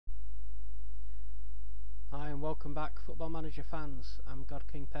and welcome back, Football Manager fans. I'm God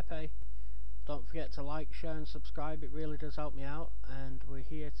King Pepe. Don't forget to like, share and subscribe, it really does help me out. And we're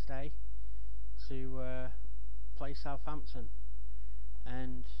here today to play Southampton.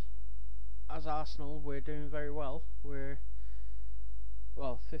 And as Arsenal, we're doing very well. We're,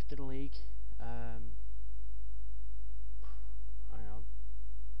 well, 5th in the league. Hang on.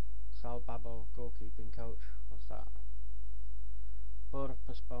 Sal Babbo, goalkeeping coach. What's that? Board have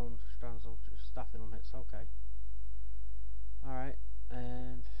postponed Stranzel staffing limits. Okay. Alright.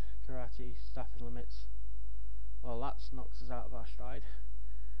 And karate staffing limits. Well, that's knocked us out of our stride.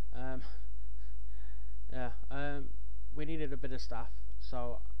 We needed a bit of staff,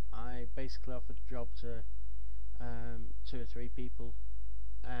 so I basically offered the job to 2 or 3 people,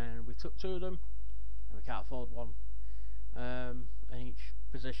 and we took 2 of them, and we can't afford one. In each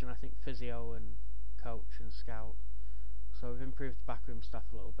position, I think physio and coach and scout. So we've improved the backroom staff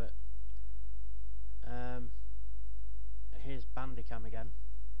a little bit. Here's Bandicam again,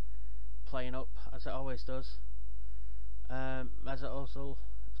 playing up as it always does. Mesut Ozil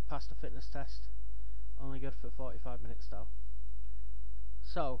has passed the fitness test, only good for 45 minutes though.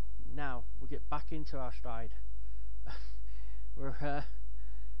 So now we get back into our stride. We're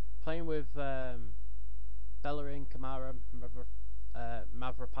playing with Bellerin, Kamara,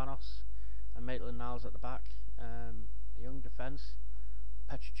 Mavropanos and Maitland-Niles at the back. A young defence,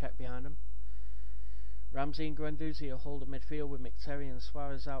 Petrocek behind them. Ramsey and Guendouzi will hold the midfield with Mkhitaryan and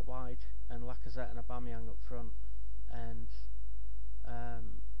Suarez out wide, and Lacazette and Aubameyang up front. And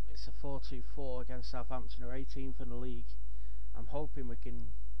it's a 4-2-4 against Southampton, who are 18th in the league. I'm hoping we can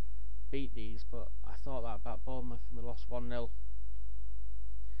beat these, but I thought that about Bournemouth and we lost 1-0.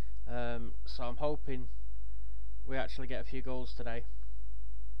 So I'm hoping we actually get a few goals today.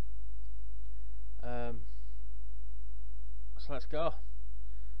 So let's go.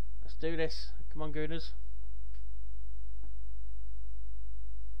 Let's do this. Come on, Gooners.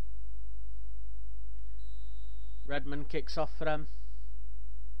 Redmond kicks off for them.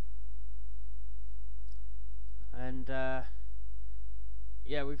 And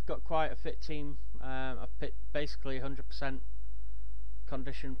yeah, we've got quite a fit team. I've picked basically 100%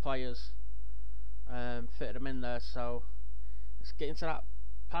 conditioned players. Fitted them in there, so let's get into that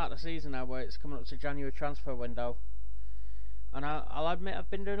part of the season now where it's coming up to January transfer window. And I'll admit I've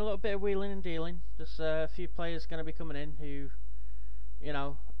been doing a little bit of wheeling and dealing. There's a few players going to be coming in who, you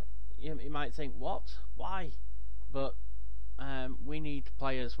know, you might think, what? Why? But we need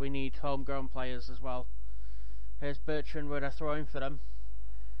players. We need homegrown players as well. Here's Bertrand with a throw in for them.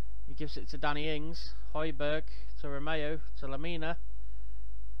 He gives it to Danny Ings. Højbjerg to Romeo to Lamina.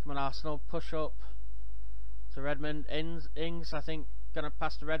 Come on, Arsenal, push up to Redmond. Ings, I think, going to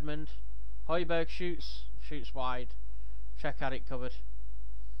pass to Redmond. Højbjerg shoots wide. Check had it covered.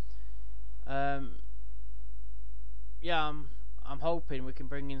 Yeah, I'm hoping we can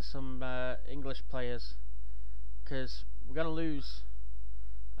bring in some English players, because we're going to lose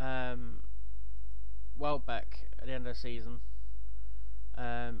Welbeck at the end of the season.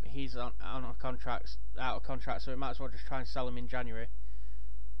 He's on a contract, out of contract, so we might as well just try and sell him in January.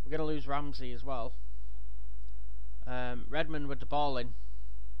 We're going to lose Ramsey as well. Redmond with the ball in.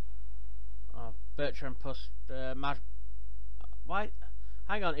 Oh, Bertrand pushed why?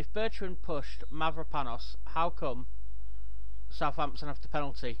 Hang on, if Bertrand pushed Mavropanos, how come Southampton have the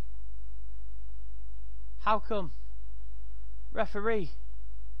penalty? How come? Referee,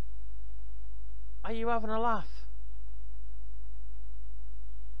 are you having a laugh?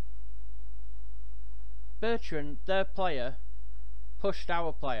 Bertrand, their player, pushed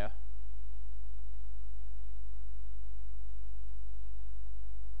our player.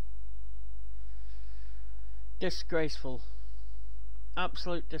 Disgraceful.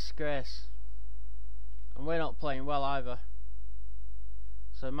 Absolute disgrace. And we're not playing well either.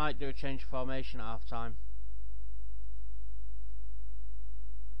 So I might do a change of formation at half time.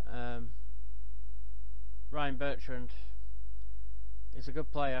 Ryan Bertrand is a good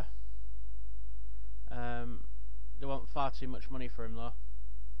player. They want far too much money for him though.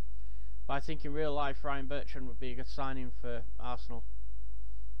 But I think in real life Ryan Bertrand would be a good signing for Arsenal.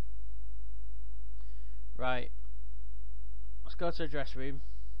 Right. Let's go to the dressing room.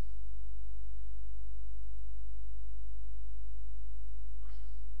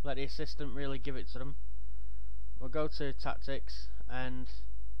 Let the assistant really give it to them. We'll go to tactics and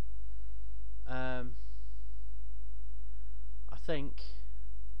I think,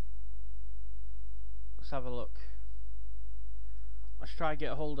 let's have a look. Let's try and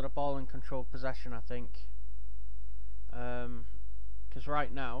get a hold of the ball and control possession, I think. Because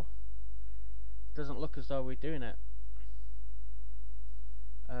right now it doesn't look as though we're doing it.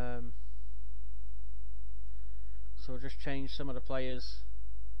 So we'll just change some of the players'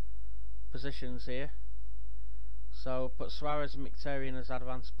 positions here. So put Suarez and Mkhitaryan as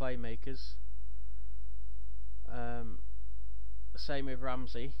advanced playmakers. Same with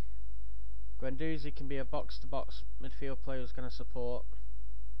Ramsey. Guendouzi can be a box-to-box midfield player who's going to support.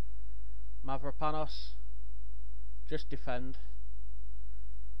 Mavropanos, just defend.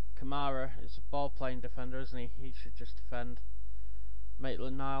 Kamara is a ball-playing defender, isn't he? He should just defend.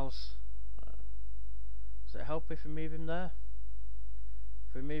 Maitland-Niles. Does it help if we move him there?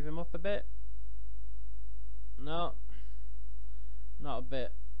 If we move him up a bit? No, not a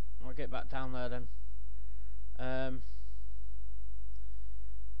bit. I'll get back down there then. And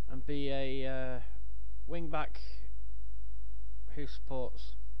be a wing back who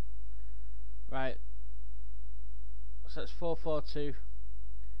supports. Right. So it's 4-4-2.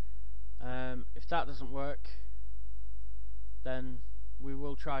 If that doesn't work, then we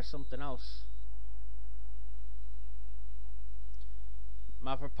will try something else.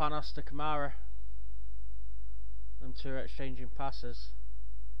 Mavropanos to Kamara. Them two are exchanging passes.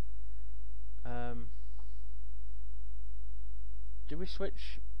 Did we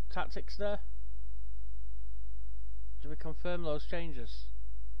switch tactics there? Did we confirm those changes?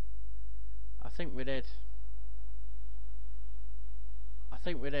 I think we did.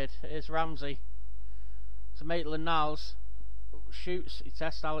 Here's Ramsey to Maitland-Niles. Shoots, he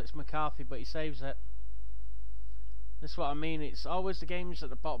tests Alex McCarthy, but he saves it. This is what I mean. It's always the games at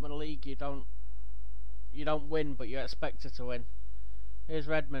the bottom of the league you don't win, but you're expected to win. Here's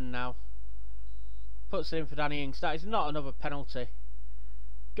Redmond now. Puts it in for Danny Ings. That is not another penalty.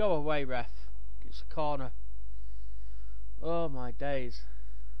 Go away, ref. It's a corner. Oh my days.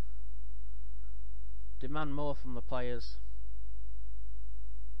 Demand more from the players.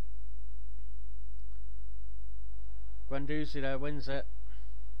 Guendouzi there wins it.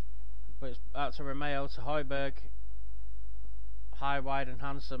 But it's out to Romeo, to Højbjerg. High, wide and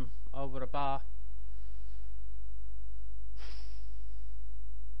handsome over the bar.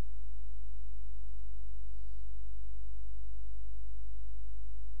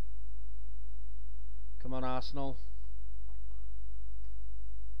 Come on, Arsenal.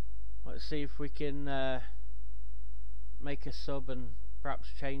 Let's see if we can make a sub and perhaps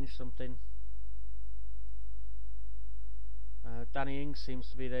change something. Danny Ings seems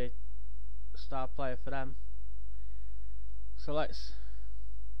to be the star player for them. So let's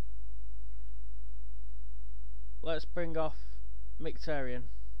bring off Mkhitaryan.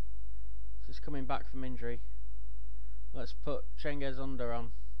 He's coming back from injury. Let's put Cengiz Under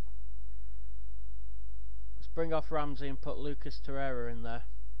on. Let's bring off Ramsey and put Lucas Torreira in there,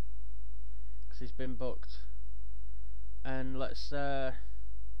 because he's been booked. And let's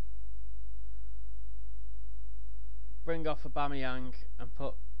bring off Aubameyang and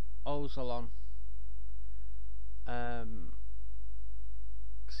put Ozil on,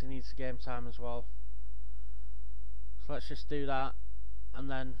 because he needs game time as well. So let's just do that, and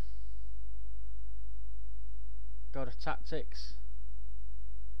then go to tactics,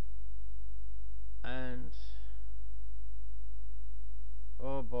 and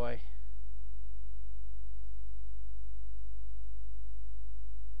oh boy,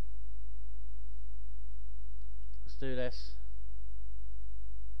 let's do this.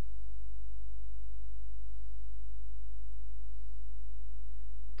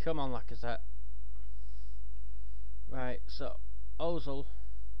 Come on, Lacazette. Right, so Ozil,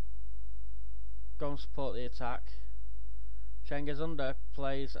 go and support the attack. Cengiz Under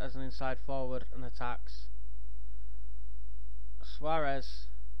plays as an inside forward and attacks. Suarez,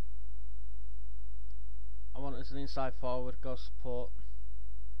 I want as an inside forward, go support.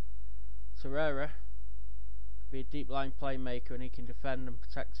 Torreira, be a deep line playmaker and he can defend and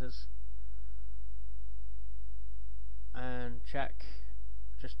protect us. And check,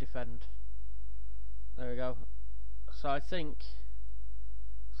 just defend. There we go. So I think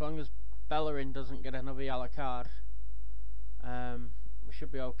as long as Bellerin doesn't get another yellow card, we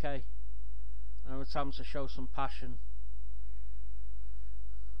should be okay. And it's time to show some passion.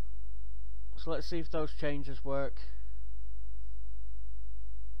 So let's see if those changes work.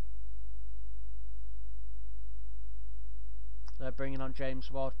 They're bringing on James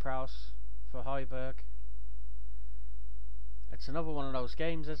Ward-Prowse for Højbjerg. It's another one of those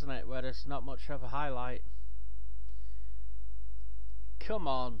games, isn't it, where there's not much of a highlight. Come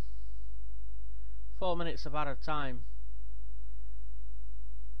on. 4 minutes of added time.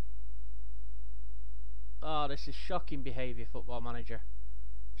 Oh, this is shocking behaviour, Football Manager.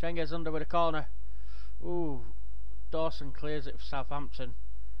 Cengiz Under with a corner. Ooh, Dawson clears it for Southampton.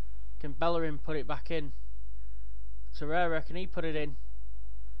 Can Bellerin put it back in? Torreira, can he put it in?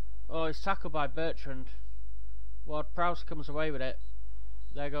 Oh, he's tackled by Bertrand. Ward-Prowse comes away with it.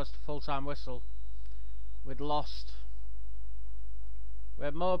 There goes the full-time whistle. We'd lost. We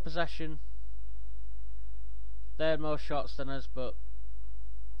had more possession. They had more shots than us, but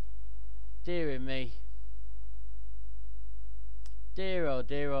dearie me. Dear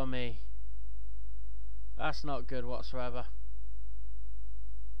oh me. That's not good whatsoever.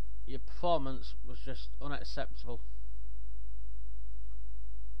 Your performance was just unacceptable.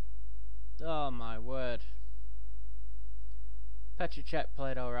 Oh my word. Petricek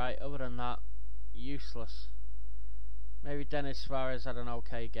played alright, other than that, useless. Maybe Denis Suarez had an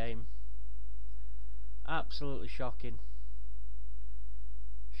okay game. Absolutely shocking.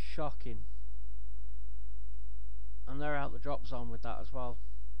 Shocking. And they're out the drop zone with that as well.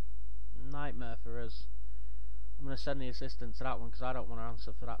 Nightmare for us. I'm going to send the assistant to that one because I don't want to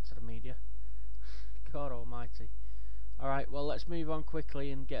answer for that to the media. God almighty. Alright, well let's move on quickly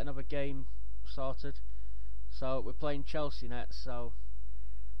and get another game sorted. So we're playing Chelsea next, so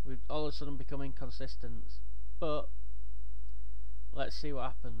we've all of a sudden become inconsistent. But let's see what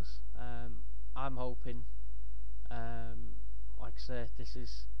happens. I'm hoping, like I say, this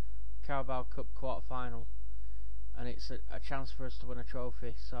is Carabao Cup quarter final and it's a chance for us to win a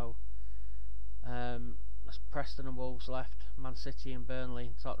trophy. So that's Preston and Wolves left, Man City and Burnley,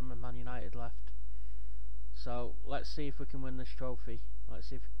 and Tottenham and Man United left. So let's see if we can win this trophy. Let's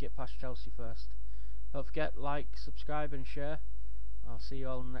see if we can get past Chelsea first. Don't forget, like, subscribe and share. I'll see you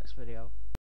all in the next video.